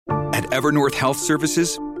At Evernorth Health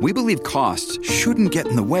Services, we believe costs shouldn't get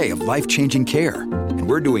in the way of life-changing care, and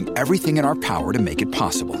we're doing everything in our power to make it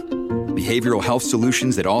possible. Behavioral health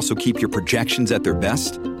solutions that also keep your projections at their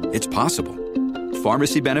best? It's possible.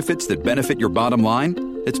 Pharmacy benefits that benefit your bottom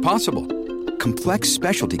line? It's possible. Complex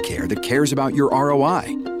specialty care that cares about your ROI?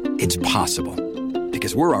 It's possible.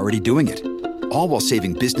 Because we're already doing it. All while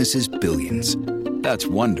saving businesses billions. That's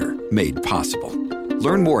Wonder made possible.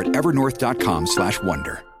 Learn more at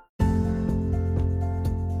evernorth.com/wonder.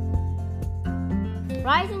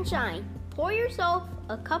 Rise and shine. Pour yourself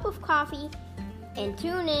a cup of coffee and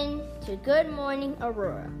tune in to Good Morning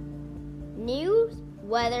Aurora. News,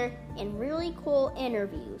 weather, and really cool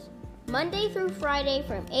interviews. Monday through Friday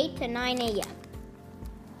from 8 to 9 a.m.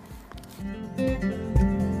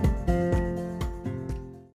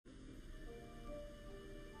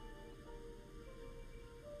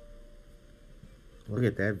 Look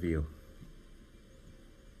at that view.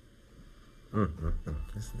 Look at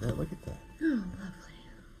that. Oh, lovely.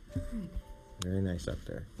 Very nice up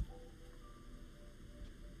there.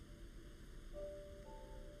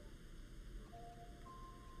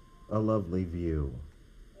 A lovely view.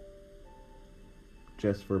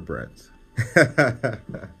 Just for Brett.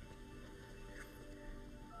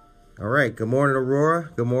 All right. Good morning, Aurora.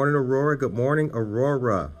 Good morning, Aurora. Good morning,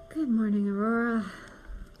 Aurora. Good morning, Aurora.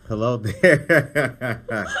 Hello there.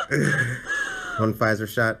 One Pfizer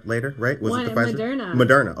shot later, right? Was it the Pfizer? Moderna.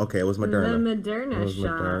 Moderna. Okay, it was Moderna. The Moderna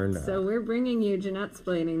shot. Moderna. So we're bringing you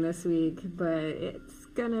Jeanette-splaining this week, but it's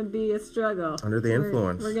going to be a struggle. Under the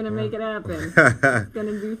influence. We're going to make it happen. It's going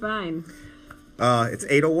to be fine. It's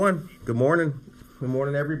 8:01. Good morning. Good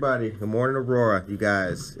morning, everybody. Good morning, Aurora, you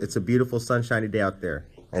guys. It's a beautiful, sunshiny day out there,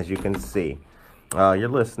 as you can see. You're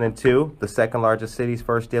listening to the second largest city's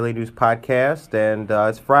first daily news podcast, and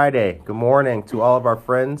it's Friday. Good morning to all of our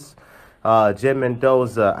friends. Jim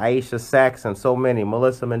Mendoza, Aisha Saxon, so many.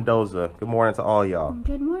 Melissa Mendoza. Good morning to all y'all.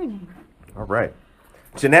 Good morning. All right.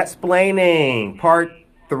 Jeanette-splaining, part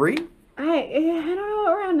 3? I don't know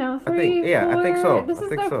what we're on now. 3, I think so. This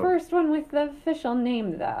is the first one with the official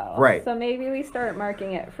name, though. Right. So maybe we start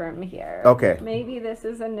marking it from here. Okay. Maybe this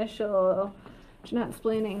is initial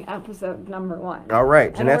Jeanette-splaining episode number 1. All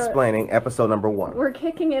right. Jeanette-splaining episode number 1. We're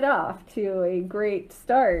kicking it off to a great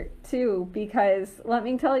start, too, because let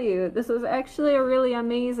me tell you, this was actually a really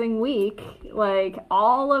amazing week. Like,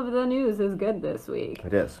 all of the news is good this week.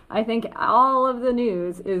 It is. I think all of the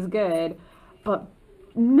news is good, but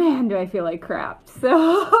man, do I feel like crap.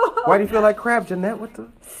 So why do you feel like crap, Jeanette? What the?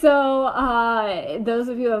 So, those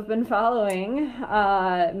of you who have been following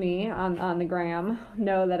me on the gram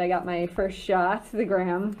know that I got my first shot, the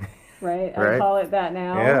gram, right? I call it that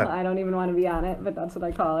now. Yeah. I don't even want to be on it, but that's what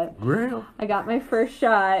I call it. Real. I got my first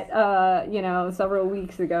shot, several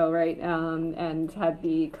weeks ago, right? And had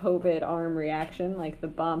the COVID arm reaction, like the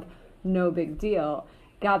bump, no big deal.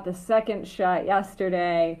 Got the second shot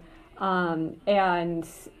yesterday. And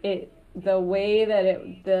the way that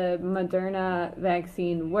the Moderna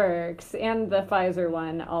vaccine works, and the Pfizer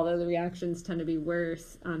one, although the reactions tend to be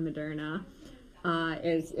worse on Moderna,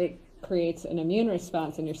 is it creates an immune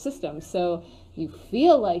response in your system. So you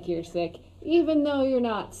feel like you're sick, even though you're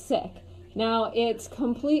not sick. Now, it's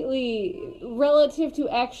completely relative to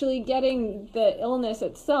actually getting the illness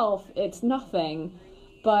itself, it's nothing.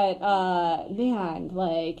 But, man,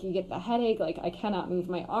 like, you get the headache, like, I cannot move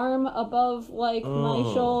my arm above, like, my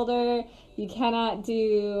shoulder. You cannot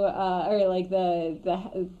do,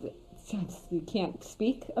 you can't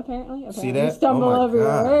speak, apparently. See that? You stumble over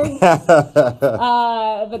your words.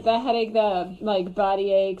 But the headache,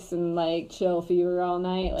 body aches and, chill fever all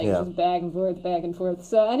night, just back and forth.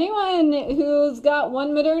 So anyone who's got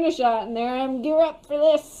one Moderna shot in there, gear up for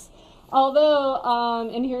this. Although,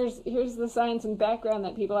 and here's the science and background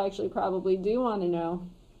that people actually probably do want to know,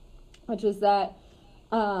 which is that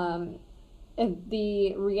the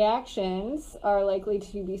reactions are likely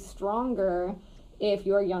to be stronger if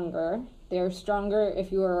you're younger. They're stronger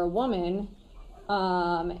if you are a woman,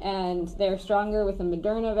 and they're stronger with the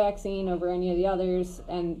Moderna vaccine over any of the others,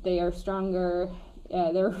 and they are stronger,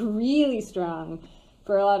 they're really strong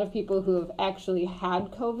for a lot of people who have actually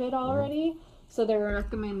had COVID already. So the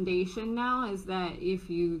recommendation now is that if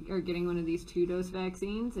you are getting one of these 2-dose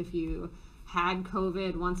vaccines, if you had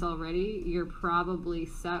COVID once already, you're probably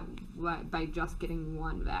set by just getting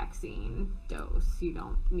one vaccine dose. You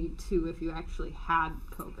don't need 2 if you actually had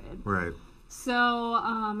COVID. Right. So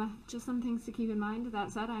just some things to keep in mind. That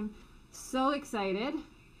said, I'm so excited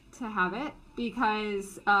to have it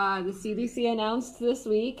because the CDC announced this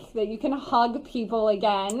week that you can hug people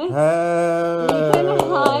again. Hey, you can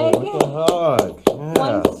hug. hug.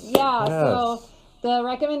 So The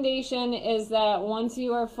recommendation is that once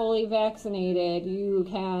you are fully vaccinated, you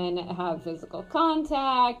can have physical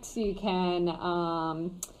contact, you can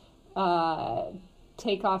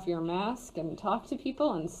take off your mask and talk to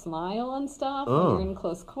people and smile and stuff when you're in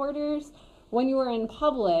close quarters. When you are in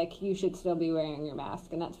public, you should still be wearing your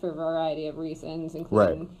mask, and that's for a variety of reasons,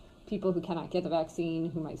 including people who cannot get the vaccine,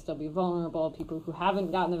 who might still be vulnerable, people who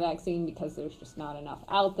haven't gotten the vaccine because there's just not enough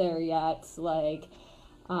out there yet, so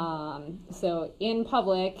in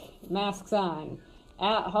public, masks on.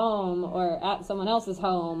 At home or at someone else's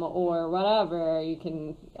home or whatever, you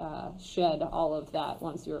can shed all of that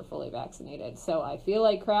once you are fully vaccinated. So I feel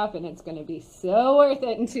like crap, and it's going to be so worth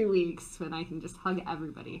it in 2 weeks when I can just hug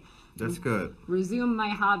everybody. That's good. Resume my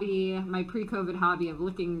hobby, my pre-COVID hobby of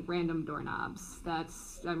licking random doorknobs.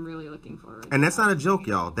 I'm really looking forward to. And that's not a joke,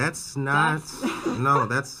 y'all. That's not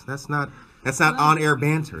on-air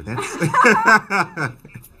banter. That's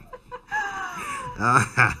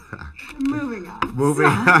moving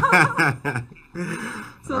on.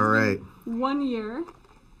 So All right. 1 year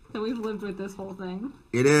that we've lived with this whole thing.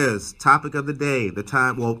 It is topic of the day. The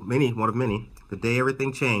time, one of many. The day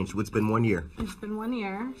everything changed. It's been 1 year. It's been 1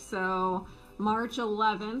 year. So March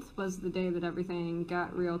 11th was the day that everything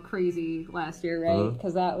got real crazy last year, right?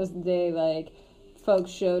 Because that was the day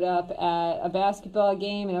folks showed up at a basketball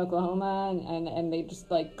game in Oklahoma and they just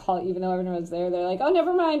call, even though everyone was there, they're like, oh,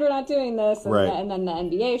 never mind, we're not doing this. And, and then the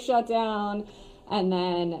NBA shut down. And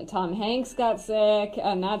then Tom Hanks got sick,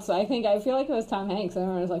 and I feel like it was Tom Hanks.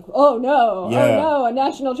 Everyone was like, oh no, a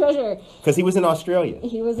national treasure. Because he was in Australia.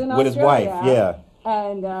 With his wife,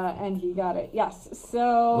 And he got it, yes. So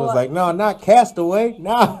it was like, no, not Castaway,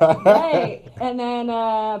 no. Right. And then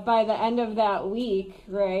by the end of that week,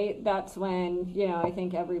 right, that's when, I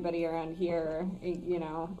think everybody around here,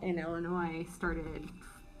 in Illinois started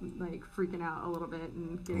freaking out a little bit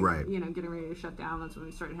and getting ready to shut down. That's when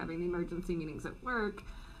we started having the emergency meetings at work.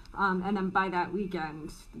 And then by that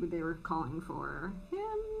weekend, they were calling for,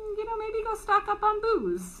 maybe go stock up on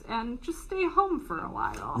booze and just stay home for a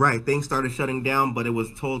while. Right. Things started shutting down, but it was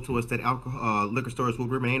told to us that liquor stores would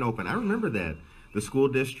remain open. I remember that. The school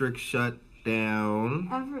district shut down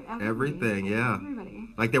everything. Yeah.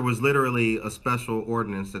 Everybody. There was literally a special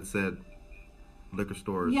ordinance that said liquor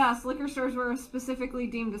stores. Yes, liquor stores were specifically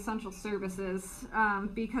deemed essential services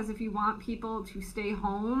because if you want people to stay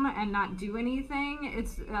home and not do anything,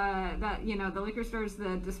 it's that the liquor stores,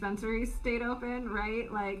 the dispensaries stayed open, right?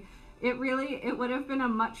 It would have been a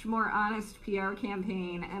much more honest PR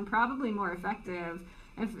campaign and probably more effective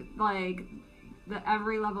if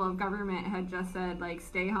every level of government had just said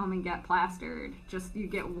stay home and get plastered. Just you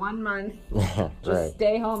get 1 month. Just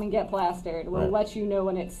stay home and get plastered. We'll let you know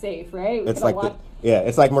when it's safe, right? It's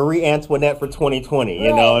it's like Marie Antoinette for 2020.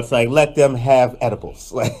 You know, it's let them have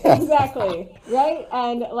edibles. Exactly, right?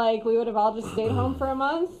 And we would have all just stayed home for a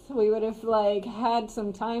month. We would have had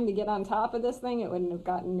some time to get on top of this thing. It wouldn't have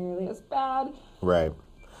gotten nearly as bad. Right.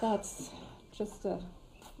 That's just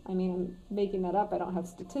I'm making that up. I don't have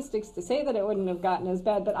statistics to say that it wouldn't have gotten as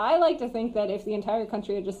bad, but I like to think that if the entire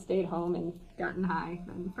country had just stayed home and gotten high,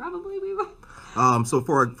 then probably we would. So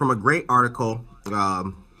from a great article in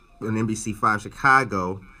NBC5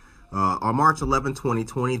 Chicago, on March 11,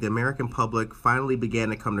 2020, the American public finally began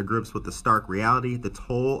to come to grips with the stark reality. The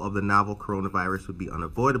toll of the novel coronavirus would be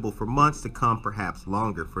unavoidable for months to come, perhaps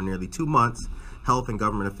longer. For nearly 2 months, health and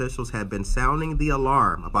government officials had been sounding the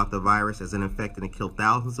alarm about the virus as it infected and killed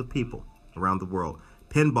thousands of people around the world,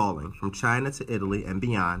 pinballing from China to Italy and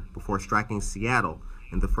beyond before striking Seattle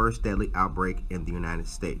in the first deadly outbreak in the United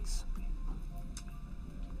States.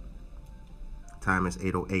 Time is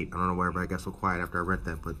 8:08. I don't know why everybody got so quiet after I read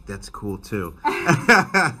that, but that's cool too.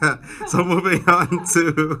 So moving on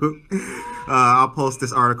to, I'll post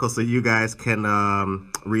this article so you guys can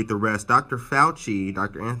read the rest. Dr.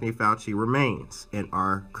 Anthony Fauci remains in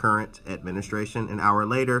our current administration. An hour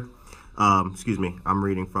later, I'm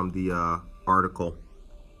reading from the article.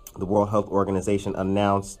 The World Health Organization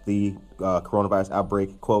announced the coronavirus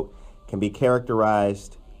outbreak, quote, can be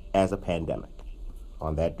characterized as a pandemic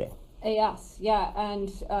on that day. Yes, yeah, and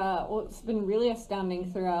what's been really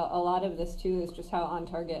astounding throughout a lot of this too is just how on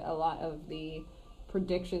target a lot of the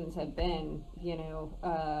predictions have been,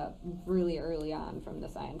 really early on from the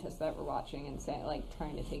scientists that were watching and saying,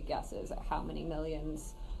 trying to take guesses at how many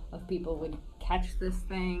millions of people would catch this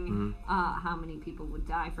thing, how many people would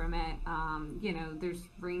die from it. There's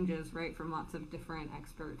ranges, right, from lots of different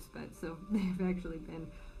experts, but so they've actually been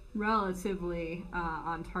relatively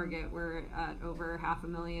on target. We're at over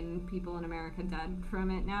 500,000 people in America dead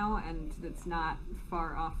from it now, and it's not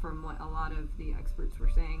far off from what a lot of the experts were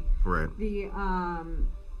saying. Right. The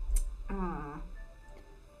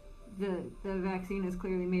the vaccine has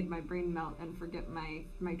clearly made my brain melt and forget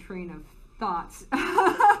my train of thoughts.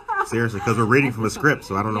 Seriously, because we're reading from a script,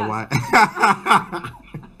 so I don't know why.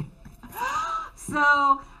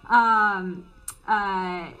 So,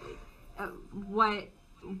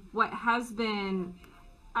 what has been,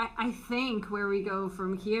 I think, where we go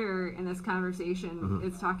from here in this conversation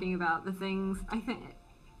is talking about the things,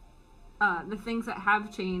 the things that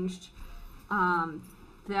have changed,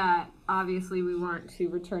 that obviously we want to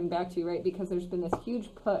return back to, right? Because there's been this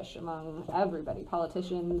huge push among everybody,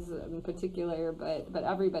 politicians in particular, but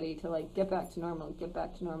everybody, to like get back to normal, get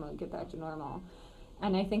back to normal, get back to normal.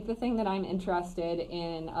 And I think the thing that I'm interested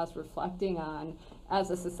in us reflecting on as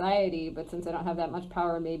a society, but since I don't have that much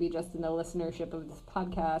power, maybe just in the listenership of this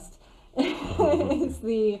podcast, is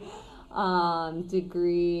the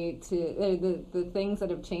degree to the things that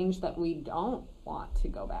have changed that we don't want to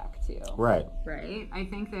go back to. Right. Right? I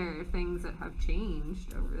think there are things that have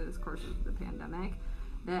changed over this course of the pandemic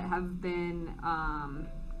that have been,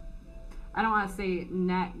 I don't want to say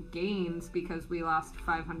net gains because we lost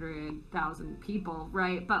 500,000 people,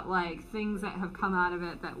 right? But like things that have come out of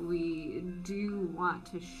it that we do want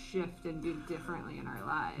to shift and do differently in our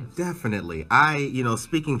lives. Definitely.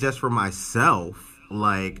 Speaking just for myself,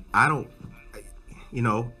 like,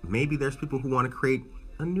 maybe there's people who want to create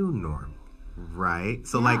a new norm, right?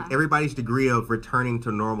 So like everybody's degree of returning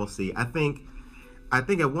to normalcy, I think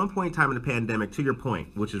at one point in time in the pandemic, to your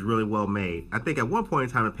point, which is really well made, I think at one point in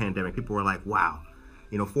time in the pandemic, people were like, wow,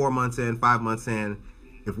 4 months in, 5 months in,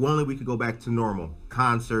 if only we could go back to normal.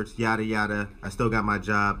 Concerts, yada, yada. I still got my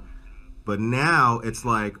job. But now it's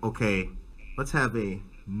like, okay, let's have a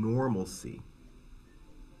normalcy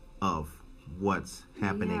of what's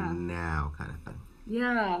happening now kind of thing.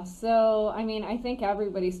 Yeah, so, I mean, I think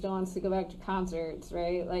everybody still wants to go back to concerts,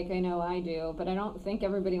 right? Like, I know I do, but I don't think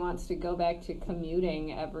everybody wants to go back to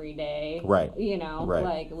commuting every day. Right. Right.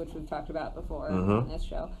 Like, which we've talked about before on this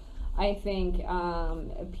show. I think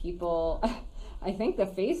people, I think the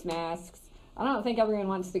face masks, I don't think everyone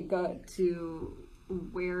wants to go to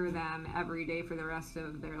wear them every day for the rest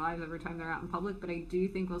of their lives every time they're out in public, but I do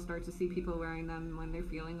think we'll start to see people wearing them when they're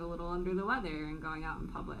feeling a little under the weather and going out in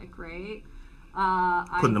public, right?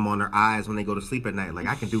 Putting them on their eyes when they go to sleep at night. Like,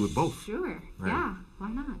 I can do it both. Sure. Right. Yeah. Why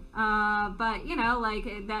not? But, like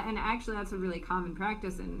that, and actually that's a really common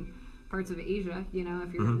practice in parts of Asia,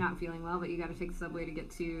 if you're not feeling well, but you got to take the subway to get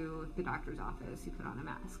to the doctor's office, you put on a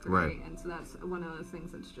mask, right? And so that's one of those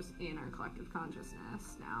things that's just in our collective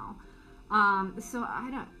consciousness now. So I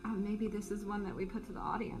don't, maybe this is one that we put to the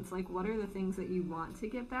audience. Like, what are the things that you want to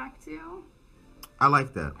get back to? I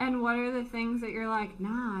like that. And what are the things that you're like,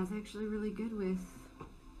 nah, I was actually really good with?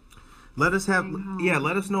 Let us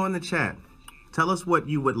know in the chat. Tell us what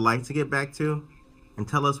you would like to get back to, and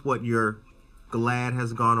tell us what you're glad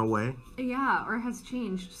has gone away. Yeah, or has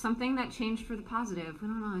changed. Something that changed for the positive. We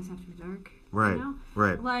don't always have to be dark. Right,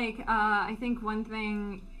 right. Like, I think one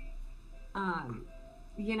thing,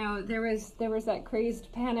 there was that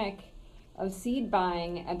crazed panic of seed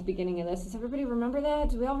buying at the beginning of this. Does everybody remember that?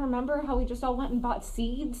 Do we all remember how we just all went and bought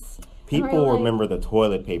seeds? People remember the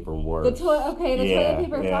toilet paper wars. The toilet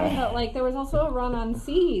paper, fine, but like there was also a run on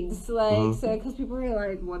seeds, like so because people were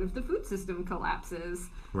like, what if the food system collapses?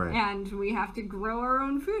 Right. And we have to grow our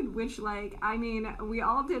own food, which, like, I mean, we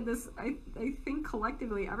all did this. I think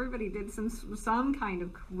collectively everybody did some kind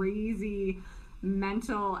of crazy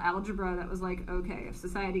mental algebra that was like, okay, if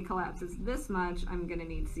society collapses this much, I'm gonna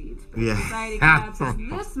need seeds. But if society collapses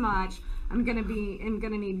this much, I'm gonna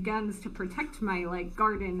need guns to protect my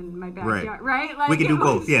garden and my backyard, right? Like, we can do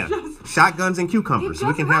both, shotguns and cucumbers.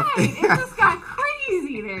 We can have. It just got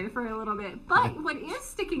crazy there for a little bit. But what is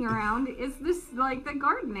sticking around is this the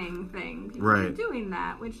gardening thing. People are doing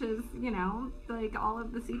that, which is all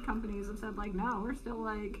of the seed companies have said no, we're still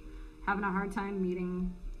having a hard time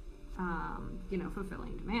meeting.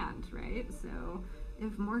 Fulfilling demand, right? So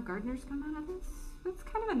if more gardeners come out of this, that's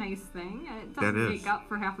kind of a nice thing. It doesn't make up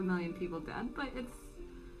for 500,000 people dead, but it's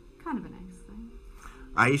kind of a nice thing.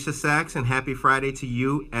 Aisha Saxon, happy Friday to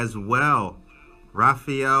you as well.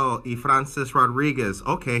 Rafael y Francis Rodriguez.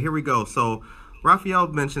 Okay, here we go. So Rafael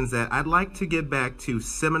mentions that I'd like to get back to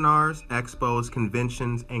seminars, expos,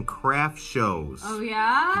 conventions, and craft shows. Oh,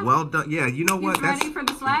 yeah? Well done. Yeah, you know what? He's ready for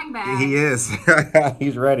the swag bag. He is.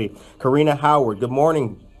 He's ready. Karina Howard, good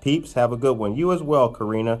morning, peeps. Have a good one. You as well,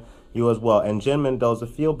 Karina. You as well. And Jen Mendoza,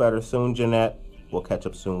 feel better soon, Jeanette. We'll catch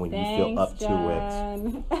up soon when you feel up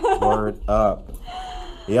to it. Word up.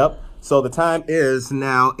 Yep. So the time is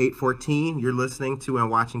now 8:14. You're listening to and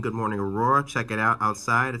watching Good Morning Aurora. Check it out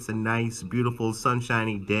outside. It's a nice, beautiful,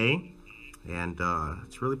 sunshiny day. And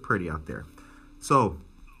it's really pretty out there. So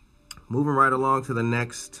moving right along to the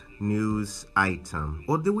next news item.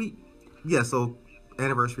 Well, so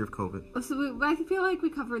anniversary of COVID. So I feel like we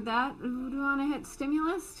covered that. Do we want to hit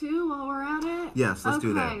stimulus too while we're at it? Yes, let's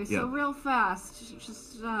do that. Okay, so real fast,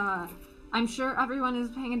 just I'm sure everyone is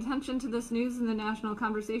paying attention to this news in the national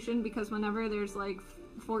conversation, because whenever there's like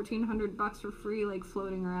 $1,400 for free, like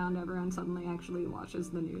floating around, everyone suddenly actually watches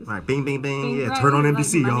the news. Right, bing, bing, bing. Yeah, right, turn on like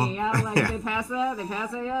NBC, money, y'all. Yeah, like they pass that yet?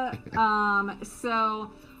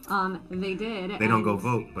 They did. They don't go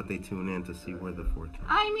vote, but they tune in to see where the 14.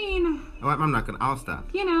 I mean, I'll stop.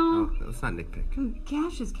 You know, let's not nitpick.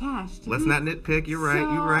 Cash is cash. Let's not nitpick. You're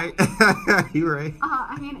right. You're right.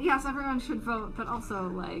 I mean, yes, everyone should vote, but also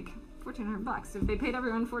like $1,400. If they paid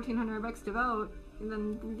everyone $1,400 to vote,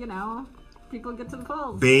 then people get to the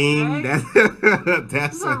polls. Bing. Right?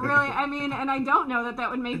 That's so really, I mean, and I don't know that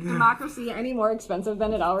would make democracy any more expensive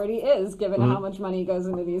than it already is, given how much money goes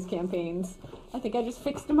into these campaigns. I think I just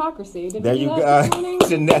fixed democracy. There you go.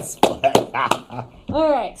 Jeanette's All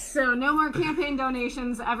right. So no more campaign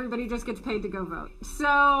donations. Everybody just gets paid to go vote.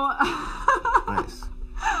 So. Nice.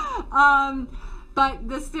 But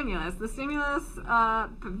the stimulus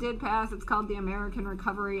did pass. It's called the American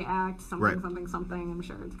Recovery Act, something. I'm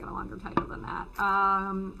sure it's got a longer title than that.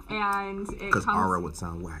 And because ARA would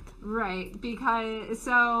sound whack. Right, because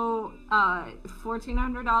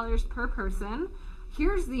 $1,400 per person.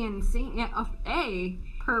 Here's the insane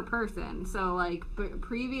per person. So like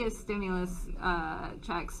previous stimulus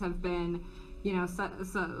checks have been,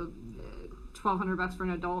 $1,200 for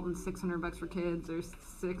an adult and $600 for kids, or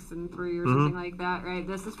 6 and 3 or something like that, right?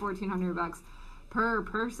 This is $1,400 per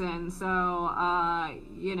person. So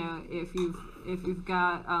if you've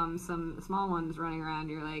got some small ones running around,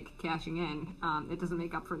 you're like cashing in. It doesn't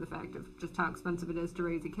make up for the fact of just how expensive it is to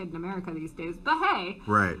raise a kid in America these days. But hey,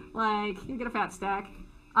 right, like you get a fat stack.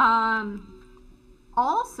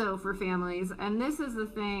 Also for families, and this is the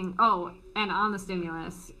thing, and on the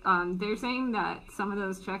stimulus, they're saying that some of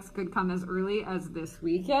those checks could come as early as this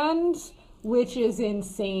weekend, which is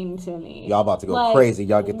insane to me. Y'all about to go crazy.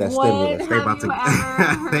 Y'all get that stimulus. They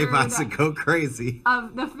about to go crazy.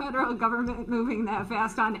 Of the federal government moving that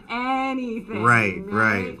fast on anything.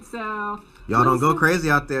 Right. So y'all don't go crazy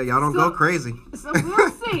out there. Y'all don't go crazy. So we'll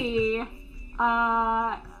see.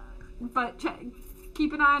 But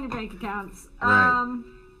keep an eye on your bank accounts. Right.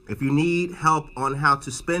 If you need help on how to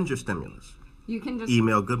spend your stimulus, you can just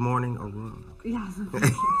email Good Morning Aurora. Yes.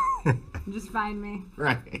 Just find me.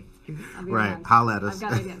 Right. Right. Holla at us. I've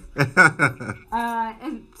got ideas.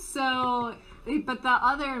 But the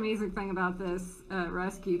other amazing thing about this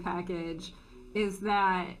rescue package is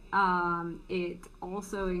that it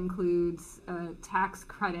also includes tax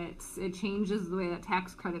credits. It changes the way that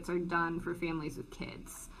tax credits are done for families with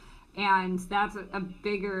kids. And that's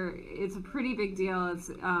it's a pretty big deal. It's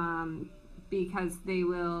because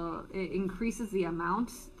it increases the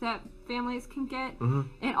amount that families can get.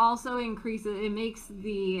 It also it makes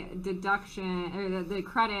the deduction or the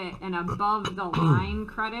credit an above the line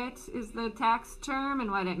credit is the tax term. And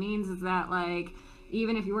what it means is that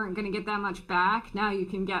even if you weren't going to get that much back, now you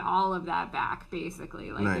can get all of that back, basically.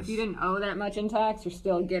 Nice. If you didn't owe that much in tax, you're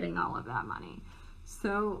still getting all of that money.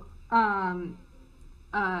 So,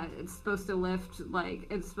 it's supposed to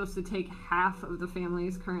it's supposed to take half of the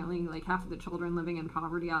families currently, half of the children living in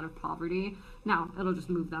poverty out of poverty. Now, it'll just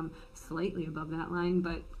move them slightly above that line,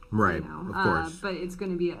 but, right, of course. But it's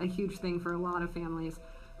going to be a huge thing for a lot of families.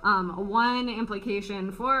 One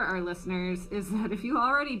implication for our listeners is that if you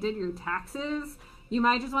already did your taxes, you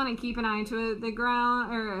might just want to keep an eye to the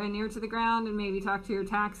ground or an ear to the ground and maybe talk to your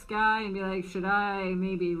tax guy and be like, should I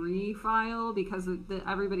maybe refile because of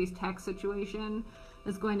everybody's tax situation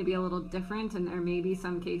is going to be a little different, and there may be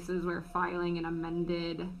some cases where filing an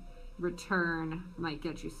amended return might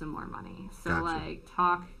get you some more money. So Gotcha.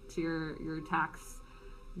 Talk to your tax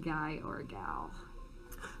guy or gal.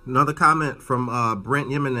 Another comment from Brent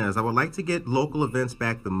Jimenez. I would like to get local events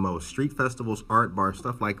back the most. Street festivals, art bars,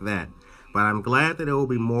 stuff like that. But I'm glad that it will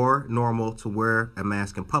be more normal to wear a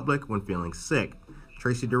mask in public when feeling sick.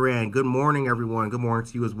 Tracy Duran, good morning, everyone. Good morning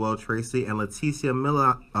to you as well, Tracy. And Leticia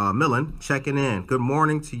Millen checking in. Good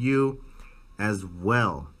morning to you as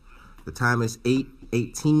well. The time is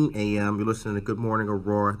 8:18 a.m. You're listening to Good Morning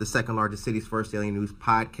Aurora, the second largest city's first daily news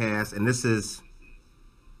podcast. And this is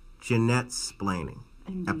Jeanette's Splaining,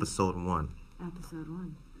 episode 1. Episode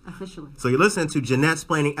 1, officially. So you're listening to Jeanette's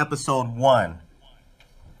Splaining, episode 1.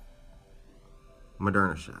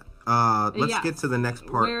 Moderna shot. Let's get to the next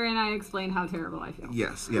part. Wherein I explain how terrible I feel.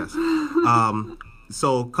 Yes.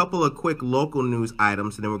 So a couple of quick local news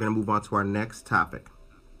items, and then we're going to move on to our next topic.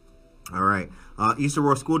 All right. East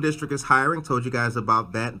Aurora School District is hiring. Told you guys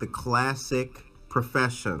about that. The classic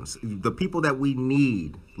professions, the people that we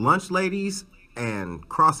need: lunch ladies and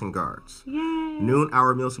crossing guards. Yay. Noon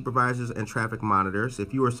hour meal supervisors and traffic monitors.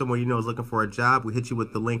 If you or someone you know is looking for a job, we hit you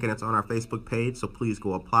with the link and it's on our Facebook page, so please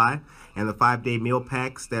go apply. And the 5-day meal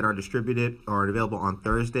packs that are distributed or available on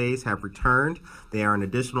Thursdays have returned. They are an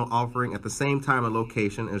additional offering at the same time and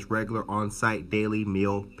location as regular on-site daily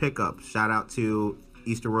meal pickup. Shout out to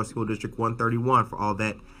East Aurora School District 131 for all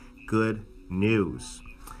that good news.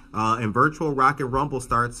 And Virtual Rock and Rumble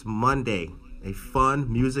starts Monday. A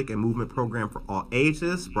fun music and movement program for all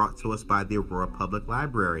ages, brought to us by the Aurora Public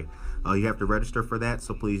Library. You have to register for that,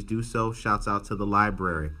 so please do so. Shouts out to the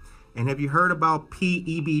library. And have you heard about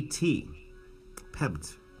PEBT?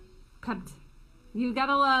 PEBT. PEBT. You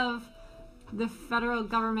gotta love the federal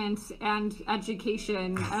government and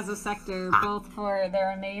education as a sector, both for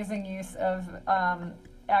their amazing use of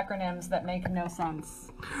acronyms that make no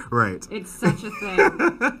sense. Right. It's such a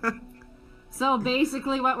thing. So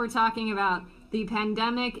basically what we're talking about, the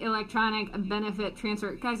Pandemic Electronic Benefit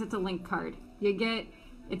Transfer. Guys, it's a link card.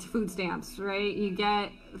 It's food stamps, right? You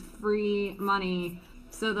get free money.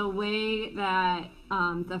 So the way that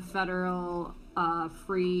the federal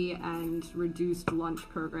free and reduced lunch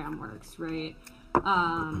program works, right?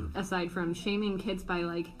 Aside from shaming kids by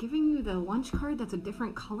like giving you the lunch card that's a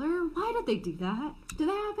different color, why did they do that? Did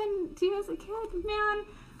that happen to you as a kid, man?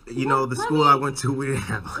 You know, the school I went to, we didn't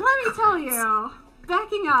have. Let me tell you,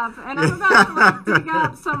 backing up, and I'm about to like dig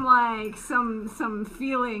up some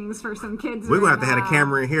feelings for some kids. We're gonna have to have a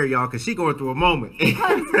camera in here, y'all, because she's going through a moment.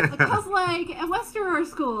 Because like at West Aurora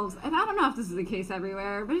schools, and I don't know if this is the case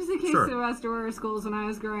everywhere, but it's the case at West Aurora schools when I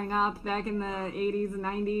was growing up back in the 80s and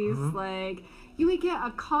 90s. Like you would get a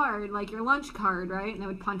card, like your lunch card, right? And they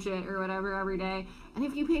would punch it or whatever every day. And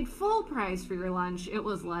if you paid full price for your lunch, it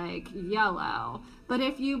was like yellow. But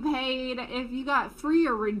if you got free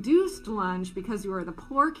or reduced lunch because you were the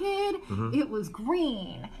poor kid, it was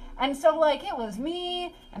green. And so like it was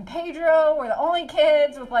me and Pedro were the only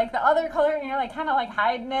kids with like the other color, and you're like kind of like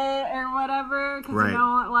hiding it or whatever because you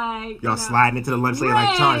don't like y'all sliding into the lunch lane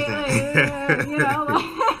like charge that. You know,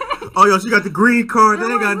 like, oh, yo, she got the green card. They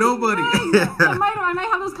ain't got nobody. I might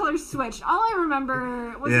have those colors switched. All I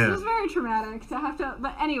remember was it was very traumatic to have to.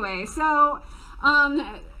 But anyway, so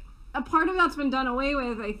a part of that's been done away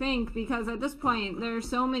with, I think, because at this point there are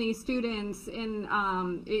so many students in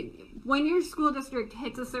when your school district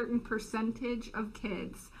hits a certain percentage of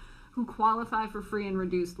kids who qualify for free and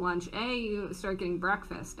reduced lunch, A, you start getting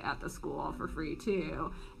breakfast at the school for free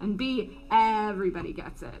too, and B, everybody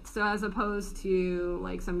gets it. So as opposed to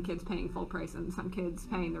like some kids paying full price and some kids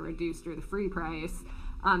paying the reduced or the free price,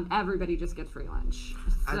 everybody just gets free lunch.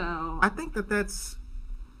 So I think that's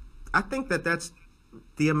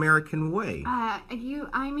the American way.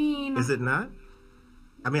 Is it not?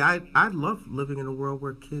 I mean, I love living in a world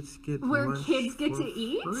where kids get to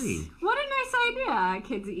eat. Free. What a nice idea,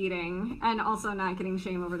 kids eating, and also not getting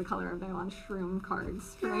shame over the color of their lunchroom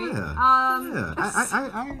cards, right? Yeah.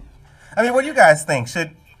 I mean, what do you guys think?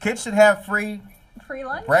 Kids should have free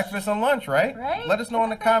lunch, breakfast and lunch, right? Right. Let us know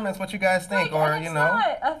in the comments what you guys think, or it's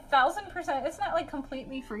not 1,000%. It's not like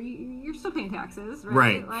completely free. You're still paying taxes,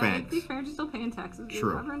 right? Like, facts. These parents are still paying taxes.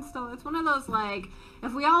 True. Everyone's still. It's one of those like,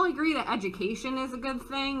 if we all agree that education is a good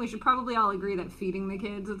thing, we should probably all agree that feeding the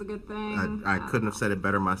kids is a good thing. I couldn't have said it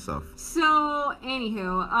better myself. So,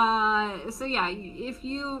 anywho, so yeah, if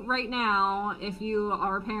you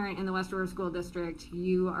are a parent in the West Aurora School District,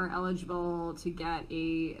 you are eligible to get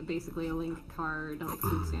basically a link card, like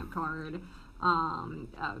food stamp card,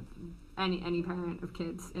 any parent of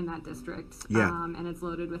kids in that district. And it's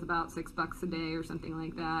loaded with about $6 a day or something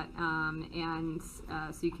like that.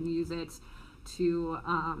 So you can use it to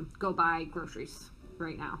go buy groceries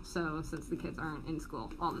right now. So since the kids aren't in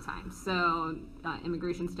school all the time, so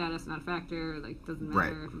immigration status not a factor. Like doesn't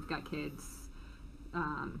matter if you've got kids.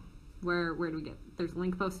 Where do we get? There's a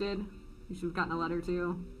link posted. You should have gotten a letter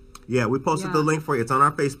too. Yeah, we posted the link for you. It's on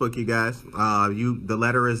our Facebook, you guys. The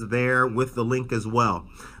letter is there with the link as well.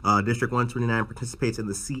 District 129 participates in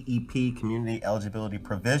the CEP, Community Eligibility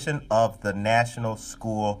Provision of the National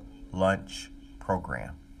School Lunch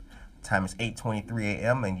Program. Time is 8:23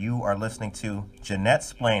 a.m. and you are listening to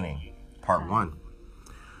Jeanette's Splaining, Part 1.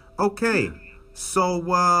 Okay,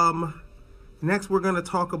 so next we're going to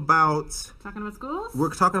talk about... Talking about schools? We're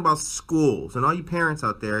talking about schools. And all you parents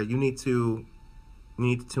out there, you need to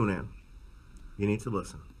tune in. You need to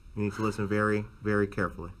listen. You need to listen very, very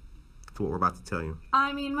carefully to to what we're about to tell you?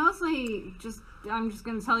 I mean, mostly I'm just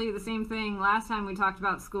going to tell you the same thing. Last time we talked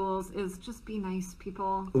about schools is just be nice,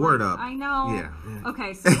 people. Word up. I know. Yeah.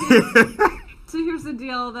 Okay, so here's the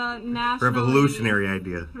deal. The national Revolutionary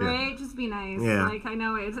idea. Right? Yeah. Just be nice. Yeah. Like, I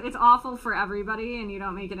know it's awful for everybody, and you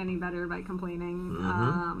don't make it any better by complaining.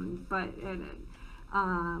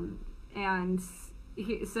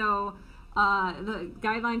 The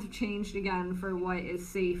guidelines have changed again for what is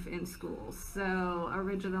safe in schools. So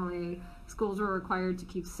originally, schools were required to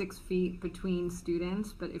keep 6 feet between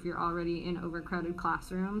students, but if you're already in overcrowded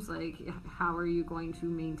classrooms, like, how are you going to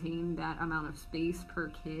maintain that amount of space per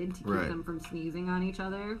kid to keep them from sneezing on each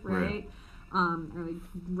other, right? Or like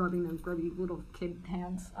rubbing those grubby little kid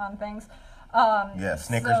hands on things.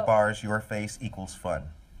 Snickers bars, your face equals fun.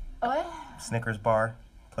 What? Snickers bar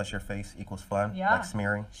plus your face equals fun. Yeah. Like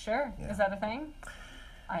smearing. Sure. Yeah. Is that a thing?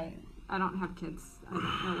 I don't have kids. I don't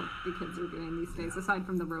know what the kids are doing these days. Aside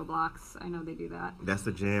from the Roblox, I know they do that. That's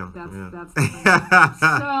the jam. That's the thing.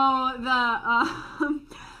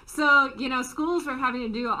 So schools are having to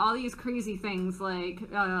do all these crazy things like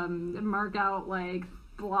mark out like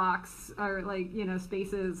blocks or like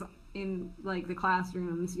spaces in like the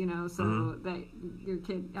classrooms, so that your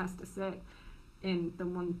kid has to sit in the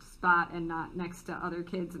one spot and not next to other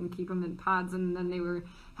kids and keep them in pods. And then they were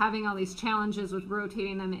having all these challenges with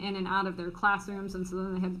rotating them in and out of their classrooms, and so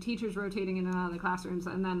then they had the teachers rotating in and out of the classrooms,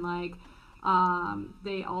 and then like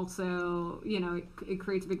they also it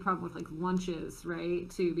creates a big problem with like lunches, right,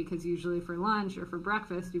 too, because usually for lunch or for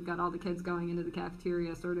breakfast you've got all the kids going into the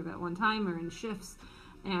cafeteria sort of at one time or in shifts,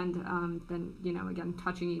 and then again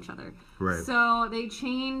touching each other, right. So they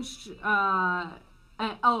changed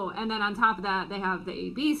and then on top of that, they have the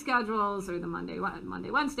AB schedules, or the Monday,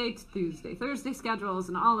 Wednesday, Tuesday, Thursday schedules,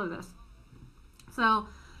 and all of this. So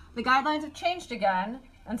the guidelines have changed again,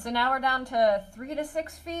 and so now we're down to 3 to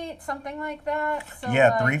 6 feet, something like that. So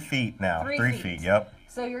 3 feet now. 3 feet. Yep.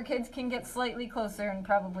 So your kids can get slightly closer and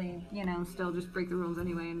probably, still just break the rules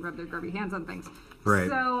anyway and rub their grubby hands on things. Right.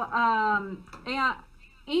 So,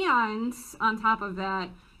 and on top of that,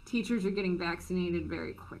 teachers are getting vaccinated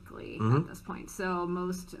very quickly at this point. So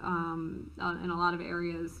most, in a lot of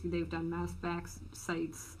areas, they've done mass vax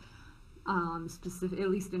sites, specific, at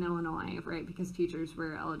least in Illinois, right? Because teachers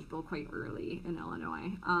were eligible quite early in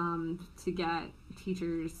Illinois to get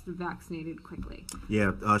teachers vaccinated quickly.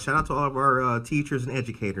 Yeah, shout out to all of our teachers and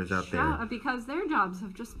educators out there. Because their jobs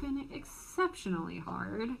have just been exceptionally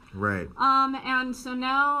hard. Right. And so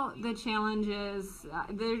now the challenge is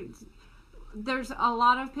there's a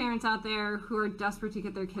lot of parents out there who are desperate to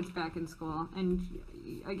get their kids back in school. And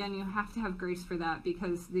again, you have to have grace for that,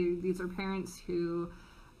 because these are parents who,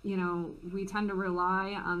 we tend to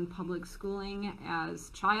rely on public schooling as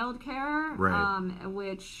childcare, right.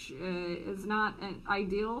 Which is not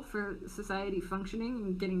ideal for society functioning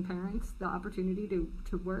and getting parents the opportunity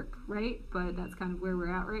to work, right? But that's kind of where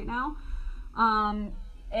we're at right now.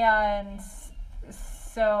 And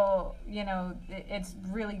so, it's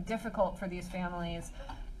really difficult for these families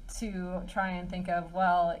to try and think of,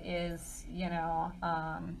 well, is,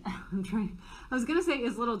 I was going to say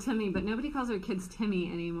is little Timmy, but nobody calls their kids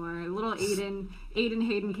Timmy anymore. Little Aiden, Hayden,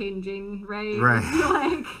 Caden, Jaden, right?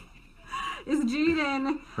 Like, is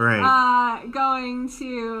Jaden going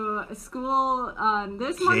to school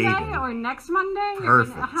this Monday or next Monday?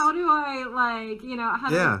 Perfect. Or how do I,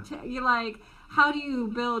 how do you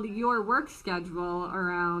build your work schedule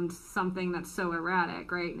around something that's so erratic,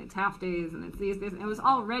 right? And it's half days and it's these days. It was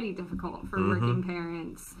already difficult for working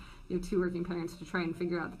parents, two working parents, to try and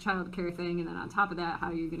figure out the child care thing. And then on top of that,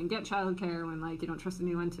 how you're going to get child care when you don't trust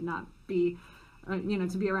anyone to not be,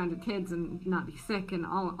 to be around your kids and not be sick and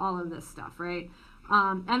all of this stuff, right?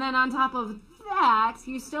 And then on top of that,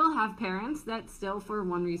 you still have parents that still, for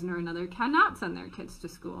one reason or another, cannot send their kids to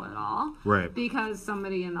school at all. Right. Because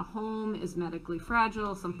somebody in the home is medically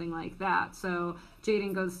fragile, something like that. So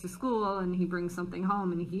Jaden goes to school and he brings something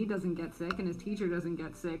home and he doesn't get sick and his teacher doesn't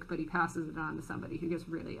get sick, but he passes it on to somebody who gets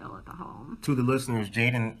really ill at the home. To the listeners,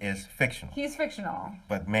 Jaden is fictional. He's fictional.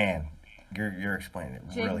 But man, you're explaining it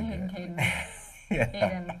really good.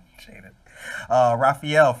 Jaden. Jaden.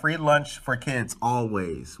 Raphael, free lunch for kids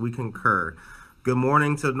always. We concur. Good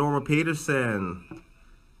morning to Norma Peterson.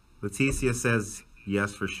 Leticia says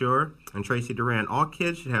yes for sure. And Tracy Duran, all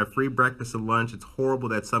kids should have free breakfast and lunch. It's horrible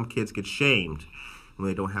that some kids get shamed when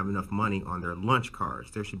they don't have enough money on their lunch cards.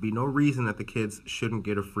 There should be no reason that the kids shouldn't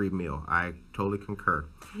get a free meal. I totally concur.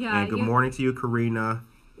 Yeah. And good morning to you, Karina.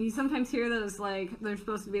 You sometimes hear those, like, they're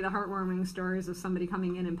supposed to be the heartwarming stories of somebody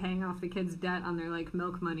coming in and paying off the kid's debt on their, like,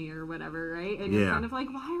 milk money or whatever, right? And you're kind of like,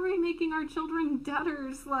 why are we making our children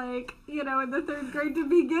debtors, like, you know, in the 3rd grade to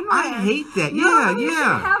begin with? I hate that. Nobody should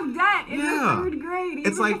have debt in the 3rd grade,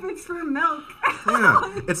 even it's like, if it's for milk.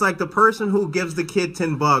 It's like the person who gives the kid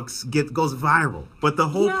 $10 goes viral. But the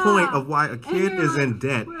whole point of why a kid is in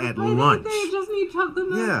debt at lunch. They just need chocolate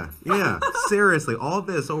milk. Yeah. Seriously, all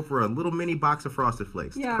this over a little mini box of Frosted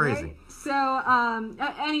Flakes. It's crazy. Right? So,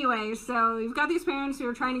 anyway, so you've got these parents who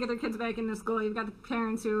are trying to get their kids back into school. You've got the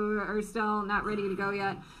parents who are still not ready to go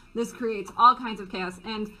yet. This creates all kinds of chaos.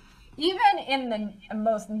 And even in the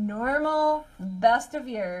most normal, best of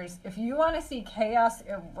years, if you want to see chaos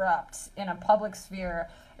erupt in a public sphere,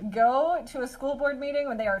 go to a school board meeting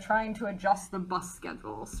when they are trying to adjust the bus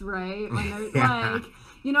schedules, right? When they're like,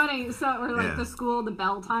 you know what I mean? So, or like the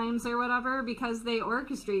bell times or whatever, because they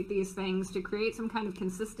orchestrate these things to create some kind of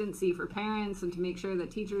consistency for parents and to make sure that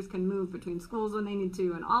teachers can move between schools when they need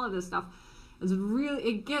to, and all of this stuff is really,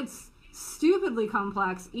 it gets stupidly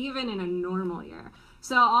complex even in a normal year.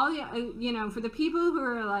 So all the, you know, for the people who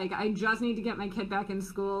are like, I just need to get my kid back in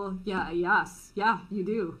school. Yeah, you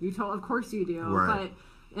do. Of course you do. Right.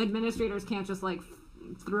 But administrators can't just like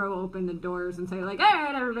throw open the doors and say like, all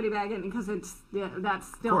right, everybody back in, because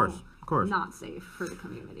that's still of course. not safe for the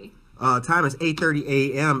community. Time is 8:30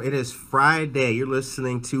 a.m. It is Friday. You're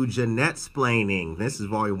listening to Jeanette-splaining. This is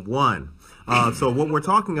volume 1. So what we're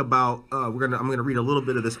talking about, I'm gonna read a little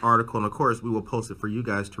bit of this article, and of course we will post it for you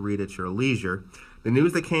guys to read at your leisure. The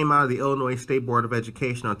news that came out of the Illinois State Board of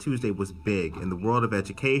Education on Tuesday was big. In the world of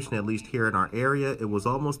education, at least here in our area, it was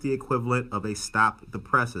almost the equivalent of a stop the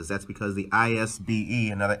presses. That's because the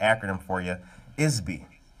ISBE, another acronym for you, ISBE,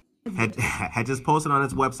 had just posted on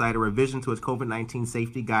its website a revision to its COVID-19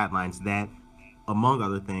 safety guidelines that, among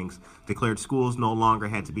other things, declared schools no longer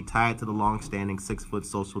had to be tied to the long-standing 6-foot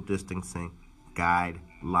social distancing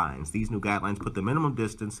guidelines. These new guidelines put the minimum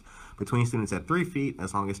distance between students at 3 feet,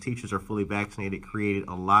 as long as teachers are fully vaccinated, created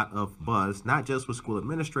a lot of buzz, not just with school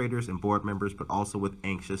administrators and board members, but also with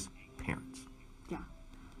anxious parents. Yeah.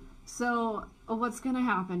 So what's going to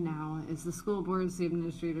happen now is the school boards, the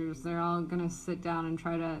administrators, they're all going to sit down and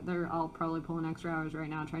they're all probably pulling extra hours right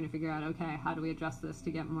now trying to figure out, okay, how do we adjust this to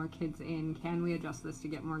get more kids in? Can we adjust this to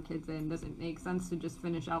get more kids in? Does it make sense to just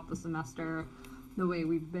finish out the semester the way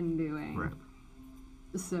we've been doing? Right.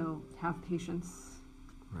 So have patience.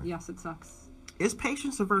 Right. Yes, it sucks. Is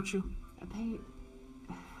patience a virtue?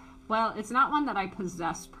 Well, it's not one that I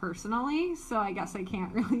possess personally, so I guess I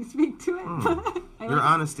can't really speak to it. Your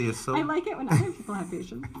honesty is so... I like it when other people have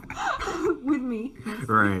patience. With me.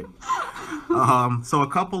 Right. So a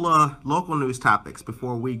couple of local news topics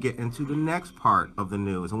before we get into the next part of the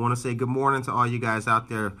news. I want to say good morning to all you guys out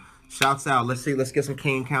there. Shouts out. Let's get some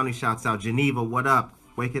Kane County shouts out. Geneva, what up?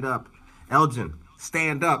 Wake it up. Elgin,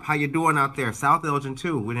 stand up. How you doing out there? South Elgin,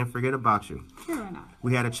 too. We didn't forget about you. Sure, why not?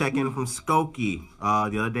 We had a check-in from Skokie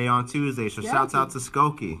the other day on Tuesday, so shouts out to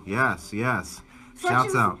Skokie. Yes.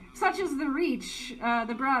 Shouts out. Such is the reach,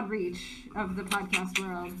 the broad reach of the podcast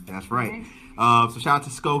world. That's right. So shout out to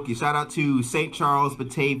Skokie. Shout out to St. Charles,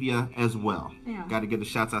 Batavia as well. Yeah. Got to give the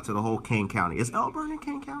shouts out to the whole Kane County. Is Elburn in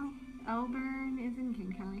Kane County? Elburn is in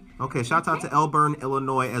Kane County. Okay, shouts out to Elburn,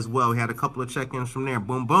 Illinois as well. We had a couple of check-ins from there.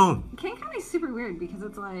 Boom, boom. Kane County is super weird because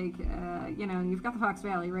it's like, you've got the Fox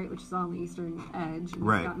Valley, right, which is all on the eastern edge. And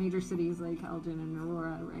right. You've got major cities like Elgin and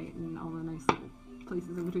Aurora, right, and all the nice little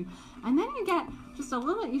places in between. And then you get just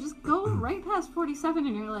you just go right past 47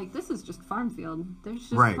 and you're like, this is just farm field. There's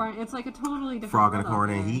just right. It's like a totally different Frog in a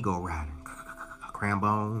corner and he go riding.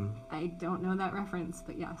 Crambone. I don't know that reference,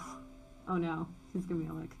 but yes. Oh no, he's giving me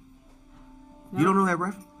a look. No? You don't know that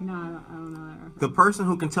reference? No, I don't know that reference. The person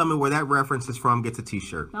who can tell me where that reference is from gets a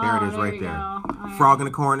t-shirt. There it is right there. Oh, Frog in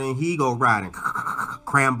the corner and he go riding.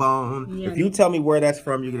 Crambone. Yeah. If you tell me where that's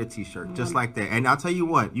from, you get a t-shirt. Just like that. And I'll tell you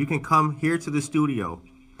what, you can come here to the studio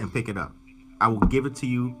and pick it up. I will give it to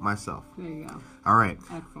you myself. There you go. All right.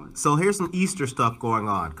 Excellent. So here's some Easter stuff going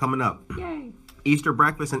on. Coming up. Yay. Easter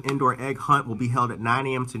breakfast and indoor egg hunt will be held at 9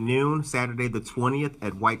 a.m. to noon, Saturday the 20th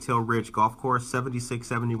at Whitetail Ridge Golf Course,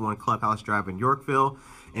 7671 Clubhouse Drive in Yorkville.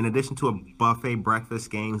 In addition to a buffet, breakfast,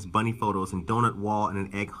 games, bunny photos, and donut wall, and an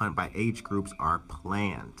egg hunt by age groups are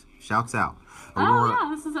planned. Shouts out. Aurora. Oh,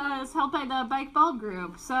 yeah, this is held by the Bike Bald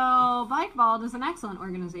Group. So Bike Bald is an excellent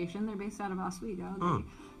organization. They're based out of Oswego. They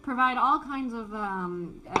provide all kinds of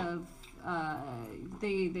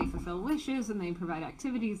they fulfill wishes, and they provide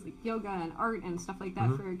activities like yoga and art and stuff like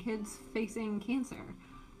that for kids facing cancer.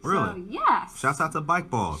 Really? So, yes. Shouts out to Bike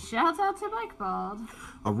Bald. Shouts out to Bike Bald.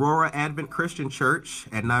 Aurora Advent Christian Church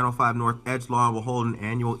at 905 North Edgelawn will hold an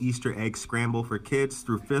annual Easter egg scramble for kids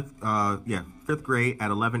through fifth grade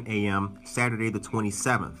at 11 a.m. Saturday the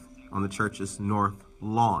 27th on the church's north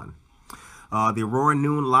lawn. The Aurora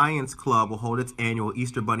Noon Lions Club will hold its annual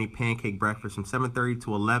Easter Bunny Pancake Breakfast from 7:30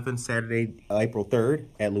 to 11 Saturday, April 3rd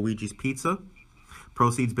at Luigi's Pizza.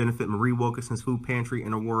 Proceeds benefit Marie Wilkinson's Food Pantry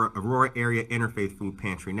and Aurora Area Interfaith Food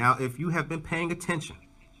Pantry. Now, if you have been paying attention,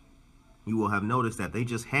 you will have noticed that they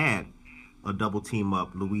just had a double team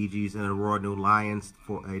up, Luigi's and Aurora New Lions,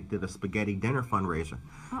 did a spaghetti dinner fundraiser,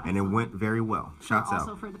 and it went very well. Shouts out.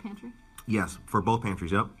 Also for the pantry? Yes, for both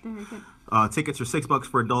pantries, yep. Very good. Tickets are $6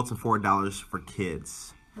 for adults and $4 for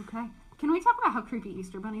kids. Okay. Can we talk about how creepy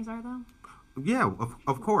Easter bunnies are, though? Yeah,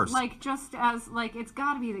 of course. Like, just as, like, it's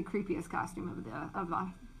got to be the creepiest costume of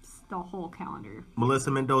the whole calendar.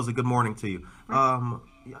 Melissa Mendoza, good morning to you. Right.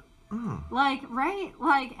 Like, right?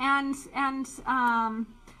 Like, and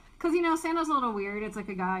because, you know, Santa's a little weird. It's like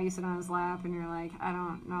a guy, you sit on his lap, and you're like, I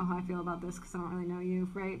don't know how I feel about this because I don't really know you,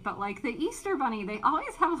 right? But, like, the Easter bunny, they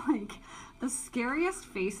always have, like, the scariest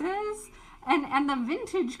faces. And the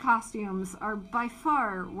vintage costumes are by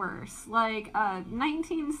far worse. Like,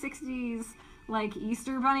 1960s, like,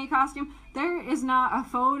 Easter bunny costume. There is not a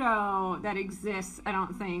photo that exists, I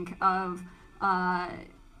don't think, of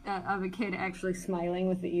a kid actually smiling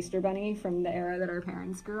with the Easter bunny from the era that our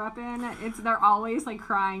parents grew up in. They're always, like,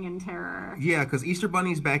 crying in terror. Yeah, because Easter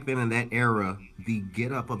bunnies back then in that era, the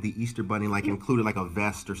get-up of the Easter bunny, like, included, like, a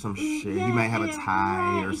vest or some shit. Yeah, he might have a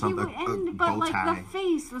tie or something, a but, bow like, tie. the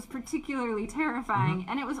face was particularly terrifying.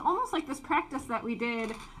 And it was almost like this practice that we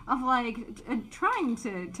did of, like, trying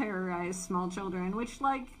to terrorize small children, which,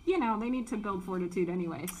 like, you know, they need to build fortitude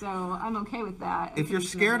anyway. So I'm okay with that. If you're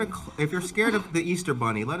scared of the Easter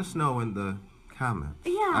bunny, let us know in the comments.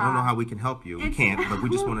 Yeah. I don't know how we can help you. We can't, but we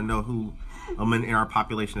just want to know who in our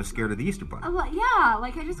population is scared of the Easter bunny. Yeah,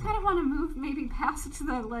 like, I just kind of want to move maybe past to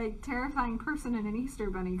the, like, terrifying person in an Easter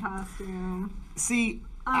bunny costume. See,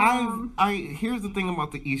 here's the thing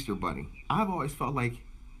about the Easter bunny. I've always felt like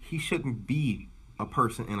he shouldn't be a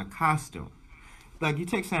person in a costume. Like, you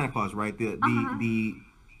take Santa Claus, right?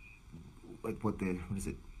 What is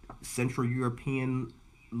it? Central European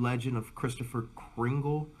legend of Christopher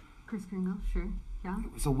Kringle. Chris Kringle, sure, yeah.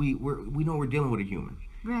 So we know we're dealing with a human.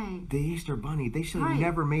 Right. The Easter bunny, they should have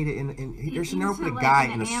never made it in there should never put a like guy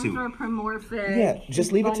an in a suit. Anthropomorphic. Yeah,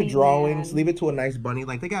 just leave it to bunny drawings, man. leave it to a nice bunny.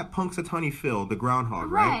 Like, they got Punxsutawney Phil, the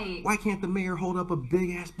groundhog, right? Right. Why can't the mayor hold up a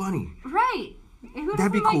big ass bunny? Right. Who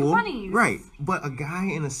That'd be doesn't cool, like bunnies? right? But a guy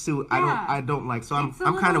in a suit, Yeah. I don't like. So I'm It's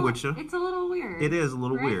kind of with you. It's a little weird. It is a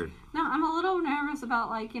little right? weird. No, I'm a little nervous about,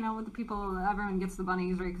 like, you know, with the people, everyone gets the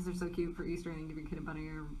bunnies, right, because they're so cute for Easter, and you give your kid a bunny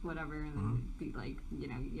or whatever, and then be like, you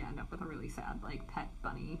know, you end up with a really sad, like, pet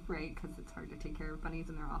bunny, right, because it's hard to take care of bunnies,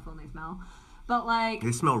 and they're awful, and they smell. But, like,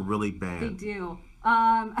 They smell really bad. they do.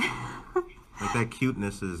 Like, that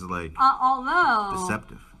cuteness is like Although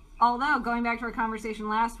deceptive. Although, going back to our conversation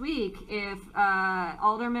last week, if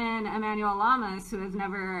Alderman Emmanuel Lamas, who has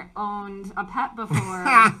never owned a pet before,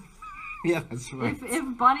 Yeah, that's right.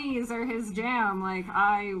 if bunnies are his jam, like,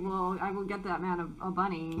 I will get that man a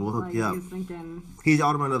bunny. We'll hook like, you up. he's thinking, He's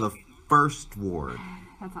alderman of the First Ward.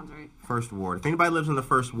 that sounds right. First Ward. If anybody lives in the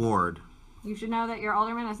First Ward, You should know that your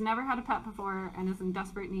alderman has never had a pet before and is in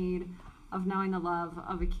desperate need of knowing the love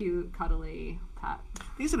of a cute, cuddly pet.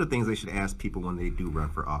 these are the things they should ask people when they do run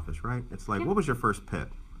for office, right? It's like, what was your first pet?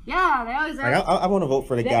 Yeah, they always Like, ask. I want to vote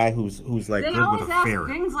for the guy who's like They good always with a ask ferret.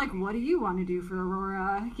 things like, "What do you want to do for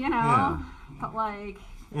Aurora?" You know, Yeah. but like,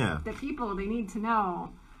 Yeah, the people, they need to know.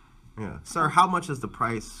 yeah. Sir, how much is the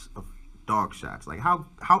price of dog shots? Like, how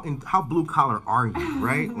blue collar are you,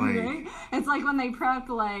 right? Like, Right? It's like when they prep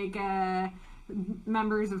like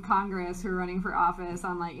members of Congress who are running for office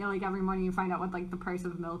on like, you know, like every morning you find out what like the price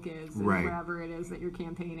of milk is in Right. wherever it is that you're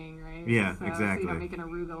campaigning, right? Yeah, so, exactly. So you don't make an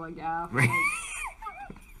arugula gaffe. Right.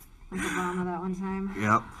 Like Obama that one time.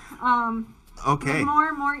 Yep. Okay.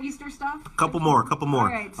 More Easter stuff. Couple more. All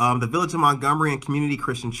right. The Village of Montgomery and Community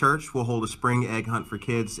Christian Church will hold a spring egg hunt for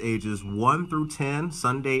kids ages 1 through 10,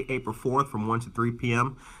 Sunday, April 4th from 1 to 3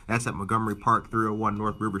 p.m. That's at Montgomery Park, 301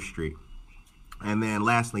 North River Street. And then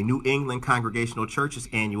lastly, New England Congregational Church's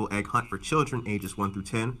annual egg hunt for children ages 1 through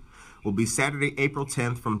 10 will be Saturday, April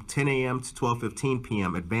 10th from 10 a.m. to 12:15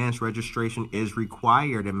 p.m. Advanced registration is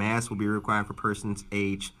required, and mass will be required for persons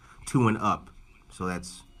age 2 and up. So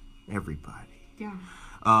that's everybody.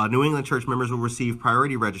 Yeah. New England church members will receive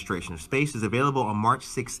priority registration. Space is available on March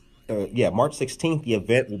 16th. The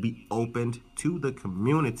event will be opened to the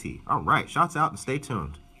community. All right, shouts out and stay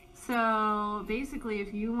tuned. So basically,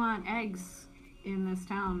 if you want eggs in this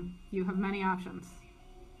town, you have many options.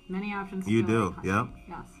 Many options. You do, yep.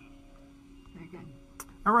 Yes. Very good.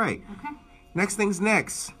 All right. Okay. Next thing's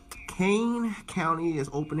next. Kane County is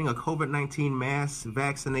opening a COVID-19 mass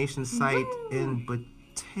vaccination site in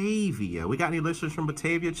Batavia. We got any listeners from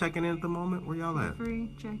Batavia checking in at the moment? Where y'all at? Feel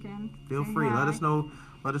free, check in. Feel Say free. hi.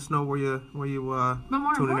 Let us know where you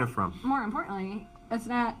tuning in from. More importantly, it's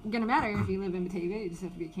not going to matter if you live in Batavia. You just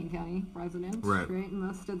have to be a King County resident. Right.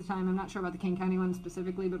 Most of the time, I'm not sure about the King County one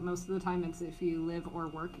specifically, but most of the time it's if you live or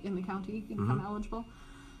work in the county, you become eligible.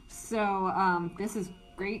 So this is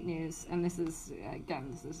great news, and this is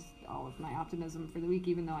all of my optimism for the week,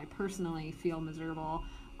 even though I personally feel miserable.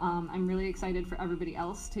 I'm really excited for everybody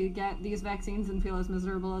else to get these vaccines and feel as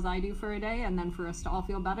miserable as I do for a day, and then for us to all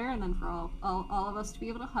feel better, and then for all of us to be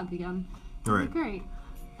able to hug again. It'll be great.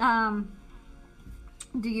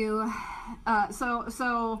 Do you, I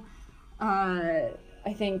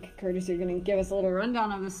think, Curtis, you're going to give us a little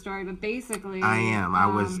rundown of this story, but basically... I am. I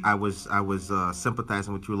was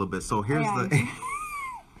sympathizing with you a little bit. So here's the...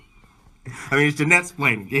 I mean, it's Jeanette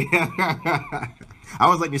explaining. Yeah. I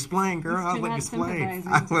was letting you explain, girl. I was letting you explain.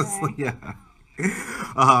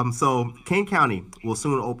 So Kane County will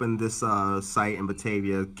soon open this site in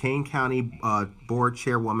Batavia. Kane County Board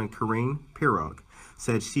Chairwoman Corrine Pirog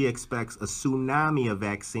said she expects a tsunami of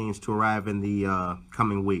vaccines to arrive in the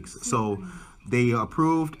coming weeks. So they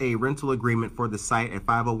approved a rental agreement for the site at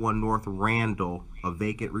 501 North Randall, a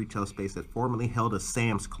vacant retail space that formerly held a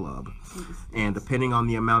Sam's Club. And depending on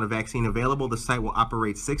the amount of vaccine available, the site will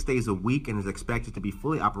operate 6 days a week and is expected to be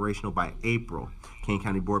fully operational by April. Kane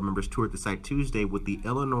County board members toured the site Tuesday with the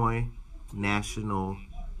Illinois National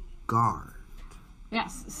Guard.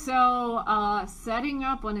 Yes, so setting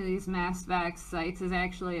up one of these mass vax sites is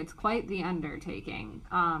it's quite the undertaking,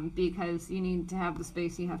 because you need to have the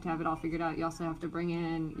space, you have to have it all figured out, you also have to bring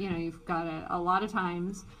in, you've got a lot of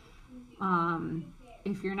times,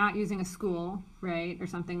 if you're not using a school, right, or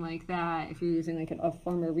something like that, if you're using like a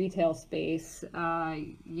former retail space,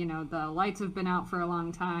 the lights have been out for a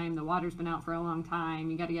long time, the water's been out for a long time,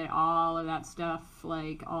 you got to get all of that stuff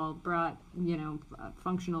like all brought,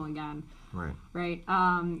 functional again. Right.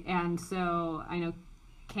 And so I know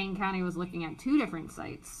Kane County was looking at 2 different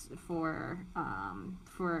sites for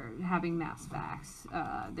having mass vax.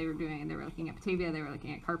 They were looking at Batavia, they were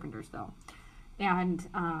looking at Carpentersville. And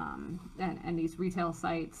these retail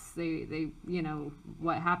sites, they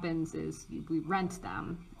what happens is we rent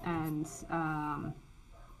them, and so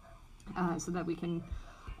that we can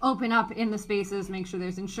open up in the spaces, make sure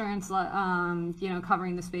there's insurance,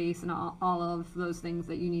 covering the space, and all of those things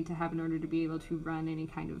that you need to have in order to be able to run any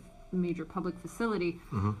kind of major public facility.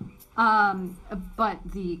 But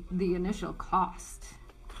the initial cost.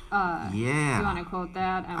 Do you want to quote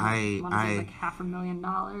that? I want to say like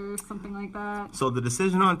 $500,000, something like that. So the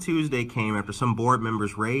decision on Tuesday came after some board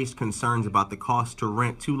members raised concerns about the cost to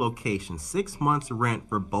rent 2 locations. 6 months rent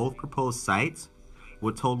for both proposed sites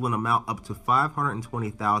would total an amount up to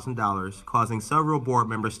 $520,000, causing several board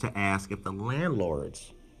members to ask if the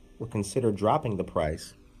landlords would consider dropping the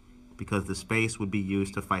price because the space would be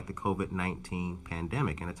used to fight the COVID-19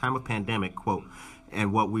 pandemic. In a time of pandemic, quote,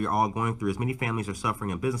 and what we are all going through, as many families are suffering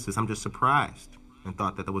in businesses, I'm just surprised and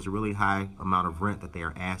thought that there was a really high amount of rent that they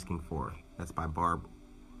are asking for. That's by Barb,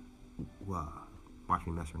 watch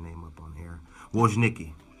me mess her name up on air,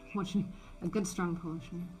 Wojnicki. A good strong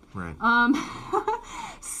Polish name. Right.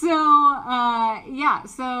 So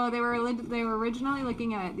they were originally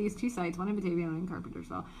looking at these 2 sites, one in Batavia and one in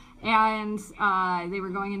Carpentersville, and they were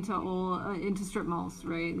going into strip malls,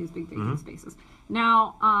 right? These big vacant spaces.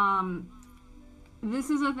 Now, this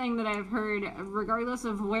is a thing that I've heard, regardless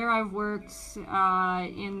of where I've worked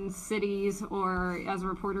in cities or as a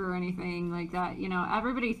reporter or anything like that.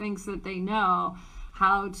 Everybody thinks that they know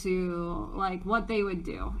how to, like, what they would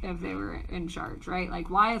do if they were in charge, right? Like,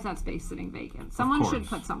 why is that space sitting vacant? Someone should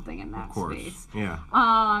put something in that space. Yeah.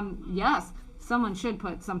 Yes, someone should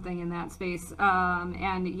put something in that space.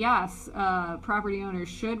 And yes, property owners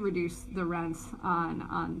should reduce the rents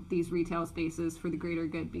on these retail spaces for the greater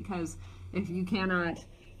good, because if you cannot,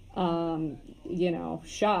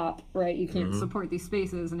 shop, right, you can't support these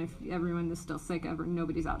spaces, and if everyone is still sick,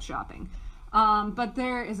 nobody's out shopping. But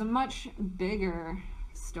there is a much bigger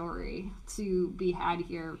story to be had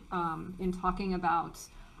here in talking about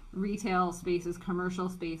retail spaces, commercial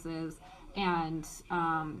spaces, and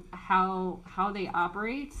how they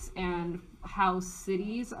operate, and how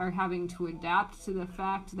cities are having to adapt to the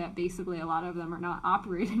fact that basically a lot of them are not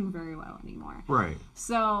operating very well anymore. Right.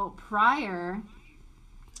 So prior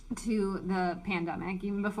to the pandemic,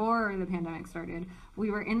 even before the pandemic started, we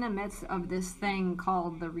were in the midst of this thing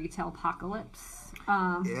called the retail apocalypse.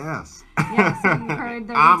 Yes. Yes, you've heard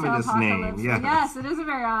the retail Ominous apocalypse. name, yes. Yes, it is a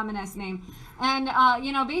very ominous name. And,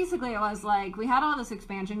 basically it was like, we had all this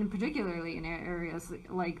expansion, particularly in areas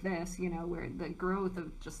like this, where the growth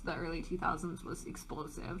of just the early 2000s was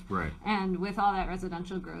explosive. Right. And with all that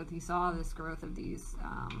residential growth, you saw this growth of these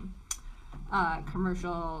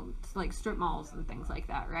commercial, like, strip malls and things like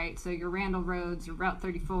that, right? So your Randall Roads, your Route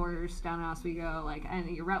 34s down in Oswego,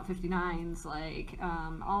 and your Route 59s,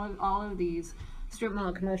 all of these strip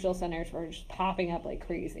mall commercial centers were just popping up like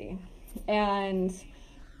crazy. And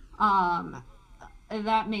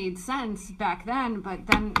that made sense back then, but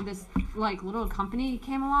then this little company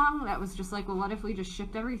came along that was just like, well, what if we just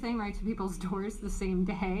shipped everything right to people's doors the same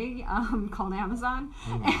day, called Amazon.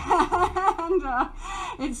 And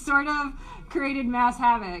it sort of created mass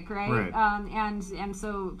havoc, right? And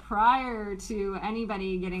so prior to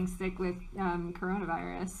anybody getting sick with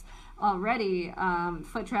coronavirus, already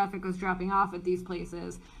foot traffic was dropping off at these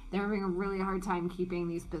places. They were having a really hard time keeping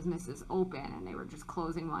these businesses open, and they were just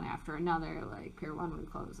closing one after another. Like Pier 1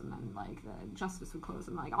 would close, and then the Justice would close,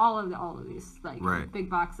 and all of these big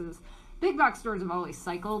boxes. Big box stores have always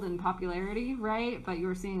cycled in popularity, right? But you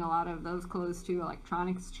were seeing a lot of those close too,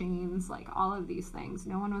 electronics chains, all of these things.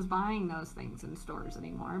 No one was buying those things in stores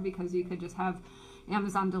anymore because you could just have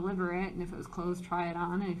Amazon deliver it, and if it was closed, try it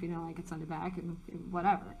on, and if you don't like it, send it back, and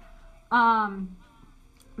whatever.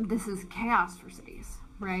 This is chaos for cities,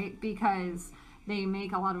 right? Because they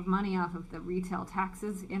make a lot of money off of the retail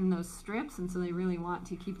taxes in those strips, and so they really want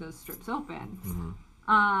to keep those strips open.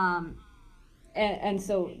 Mm-hmm. And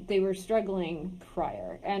so they were struggling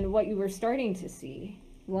prior. And what you were starting to see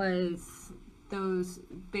was those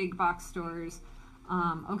big box stores.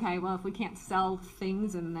 Okay, well, if we can't sell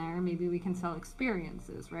things in there, maybe we can sell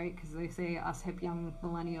experiences, right? Because they say us hip young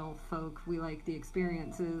millennial folk, we like the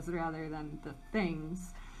experiences rather than the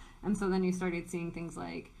things. And so then you started seeing things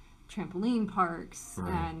like trampoline parks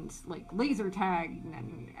and laser tag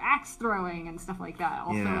and axe throwing and stuff like that,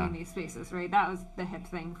 all filling these spaces, right? That was the hip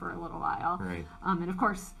thing for a little while. Right. And of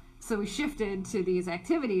course, so we shifted to these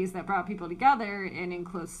activities that brought people together in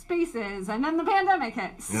enclosed spaces, and then the pandemic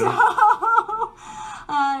hit. Yeah.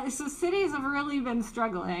 So cities have really been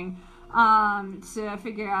struggling to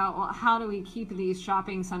figure out, well, how do we keep these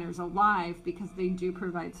shopping centers alive, because they do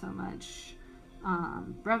provide so much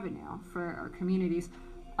revenue for our communities.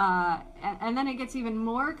 And then it gets even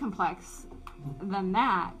more complex than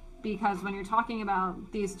that, because when you're talking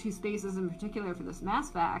about these two spaces in particular for this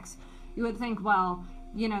mass vax, you would think, well,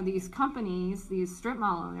 these companies, these strip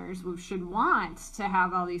mall owners should want to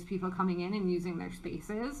have all these people coming in and using their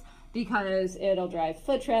spaces, because it'll drive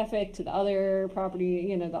foot traffic to the other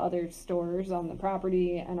property, the other stores on the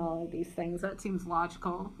property and all of these things. That seems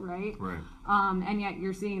logical, right? Right. And yet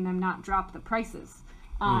you're seeing them not drop the prices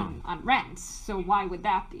on rent. So why would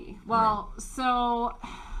that be? Well, so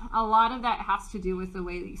a lot of that has to do with the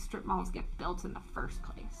way these strip malls get built in the first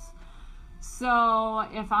place. So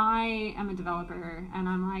if I am a developer and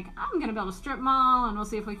I'm like, I'm going to build a strip mall, and we'll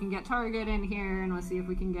see if we can get Target in here, and we'll see if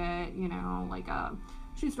we can get, a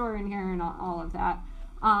shoe store in here and all of that.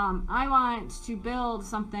 I want to build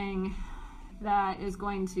something that is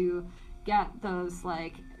going to get those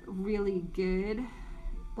really good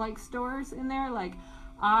stores in there.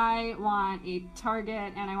 I want a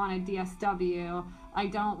Target and I want a DSW. I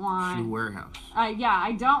don't want Shoe Warehouse.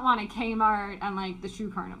 I don't want a Kmart and the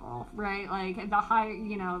Shoe Carnival, right? The high,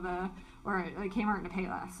 or Kmart and a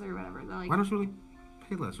Payless or whatever. Why don't you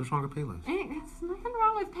Payless? What's wrong with Payless? There's nothing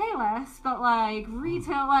wrong with Payless, but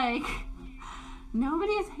retail,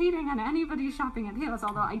 nobody is hating on anybody shopping at Payless,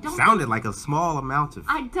 although I don't... Sounded like a small amount of...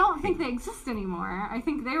 I don't think they exist anymore. I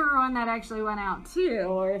think they were one that actually went out too,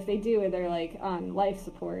 or if they do, they're on life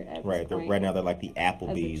support at this point. Right now they're like the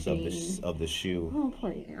Applebee's of the shoe. Oh,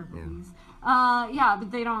 poor Applebee's.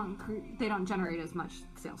 But they don't generate as much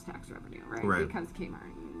sales tax revenue, right? Because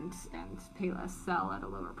Kmart and Payless sell at a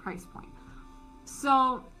lower price point.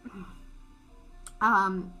 So,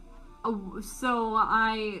 I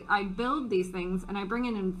build these things, and I bring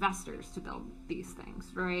in investors to build these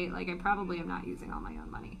things, right? I probably am not using all my own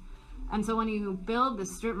money. And so when you build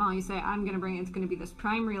this strip mall, you say, it's going to be this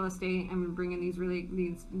prime real estate, I'm going to bring in these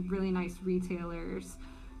really nice retailers.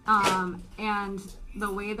 And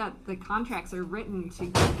the way that the contracts are written to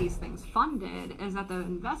get these things funded is that the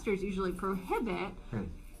investors usually prohibit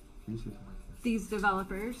these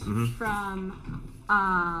developers from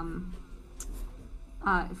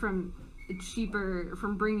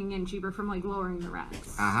lowering the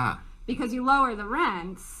rents. Because you lower the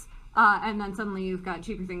rents, And then suddenly you've got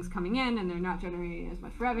cheaper things coming in, and they're not generating as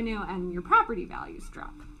much revenue, and your property values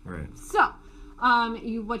drop. Right. So,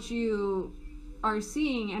 what you are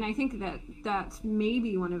seeing, and I think that's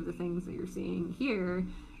maybe one of the things that you're seeing here,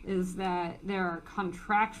 is that there are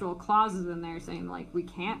contractual clauses in there saying, like, we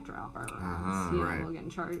can't drop our rents. Right. We'll get in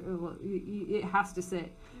charge. It has to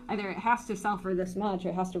sit. Either it has to sell for this much, or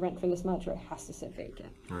it has to rent for this much, or it has to sit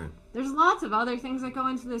vacant. Right. There's lots of other things that go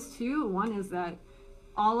into this too. One is that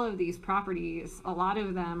all of these properties, a lot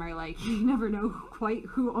of them are like, you never know quite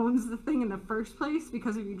who owns the thing in the first place,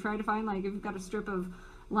 because if you try to find, like, if you've got a strip of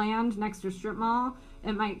land next to a strip mall,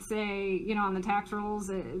 it might say, you know, on the tax rolls,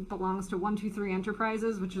 it belongs to 123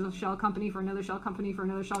 Enterprises, which is a shell company for another shell company for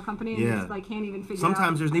another shell company, and you just, like, can't even figure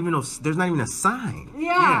Sometimes out. there's not even a sign.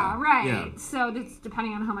 Yeah, right. Yeah. So it's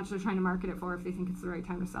depending on how much they're trying to market it for, if they think it's the right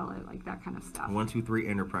time to sell it, like that kind of stuff. 123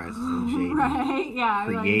 Enterprises and shady. Right, yeah.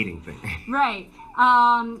 Creating things. Right.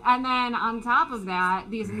 And then on top of that,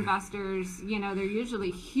 these investors, you know, they're usually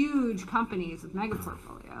huge companies with mega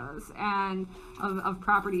portfolios and of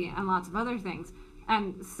property and lots of other things.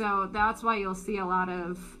 And so that's why you'll see a lot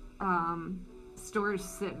of stores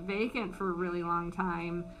sit vacant for a really long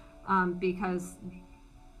time, because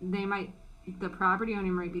the property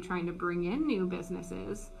owner might be trying to bring in new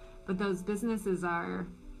businesses, but those businesses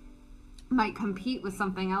might compete with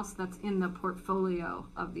something else that's in the portfolio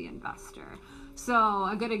of the investor. So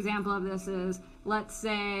a good example of this is, let's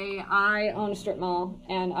say I own a strip mall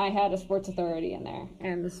and I had a Sports Authority in there,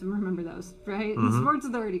 and remember those, right? The Sports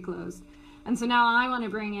Authority closed. And so now I want to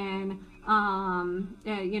bring in,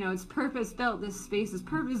 you know, it's purpose built. This space is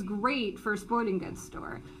great for a sporting goods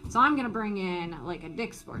store. So I'm going to bring in like a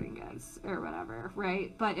Dick's Sporting Goods or whatever,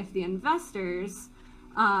 right? But if the investors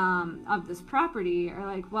of this property are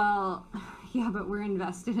like, well, yeah, but we're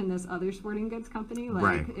invested in this other sporting goods company,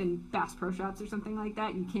 like in Bass Pro Shops or something like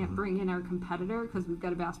that. You can't bring in our competitor because we've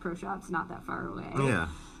got a Bass Pro Shops not that far away. Yeah.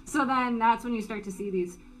 So then that's when you start to see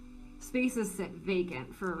these spaces sit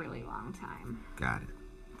vacant for a really long time. Got it.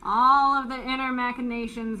 All of the inner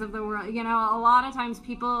machinations of the world. You know, a lot of times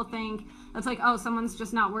people think it's like, oh, someone's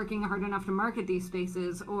just not working hard enough to market these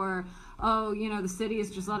spaces, or, oh, you know, the city is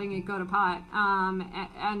just letting it go to pot.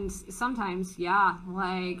 And sometimes, yeah,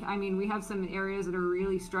 like, I mean, we have some areas that are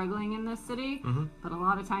really struggling in this city, but a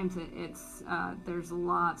lot of times it's there's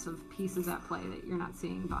lots of pieces at play that you're not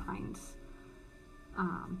seeing behind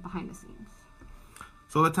the scenes.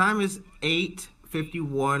 So the time is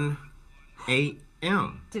 8:51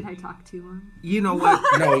 a.m. Did I talk too long? You know what?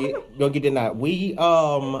 No, you did not. We've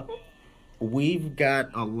got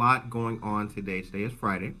a lot going on today. Today is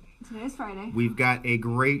Friday. We've got a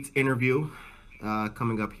great interview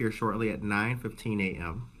coming up here shortly at 9:15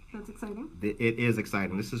 a.m. That's exciting. It is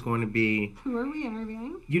exciting. This is going to be... Who are we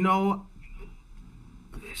interviewing? You know,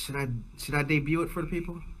 should I debut it for the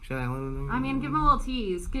people? Should I let them know? I mean, give them a little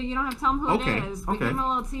tease. You don't have to tell them who it is, but give them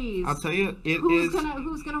a little tease. I'll tell you,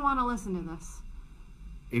 who's gonna want to listen to this?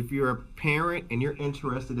 If you're a parent and you're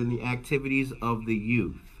interested in the activities of the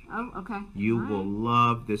youth, oh, okay, you will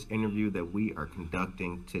love this interview that we are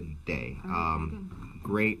conducting today.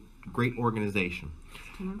 Great organization.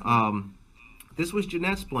 This was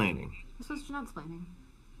Jeanette's planning. This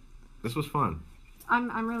was fun.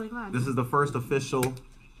 I'm really glad. This is the first official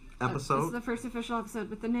episode. This is the first official episode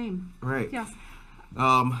with the name. Right. Yes.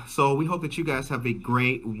 So we hope that you guys have a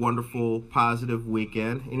great, wonderful, positive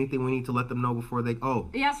weekend. Anything we need to let them know before they...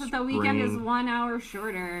 Yes, but the weekend is 1 hour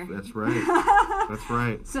shorter. That's right. That's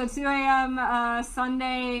right. So 2 a.m.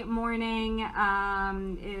 Sunday morning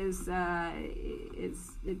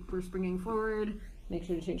we're springing forward. Make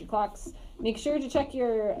sure to change your clocks. Make sure to check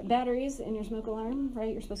your batteries in your smoke alarm,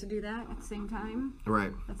 right? You're supposed to do that at the same time.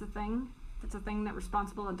 Right. That's a thing. That's a thing that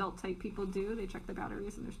responsible adult-type people do. They check the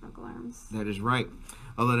batteries in their smoke alarms. That is right.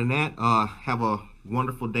 Other than that, have a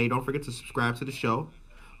wonderful day. Don't forget to subscribe to the show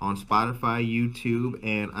on Spotify, YouTube,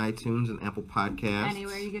 and iTunes and Apple Podcasts.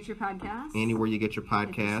 Anywhere you get your podcasts. Hit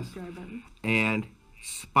the subscribe button. And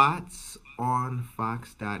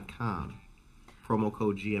spotsonfox.com. Promo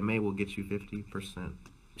code GMA will get you 40%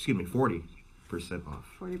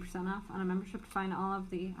 off. 40% off on a membership to find all of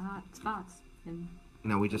the spots.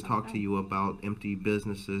 Now, we just talked to you about empty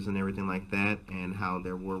businesses and everything like that, and how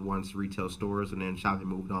there were once retail stores and then shopping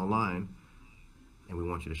moved online, and we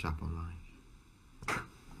want you to shop online.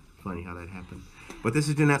 Funny how that happened. But this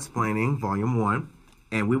is Jeanette's Planning, Volume 1,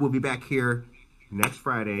 and we will be back here next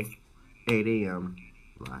Friday, 8 a.m.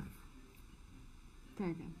 live.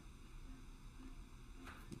 Very good.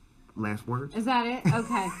 Last words? Is that it?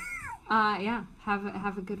 Okay. Yeah.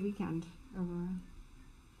 Have a good weekend, Aurora.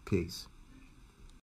 Peace.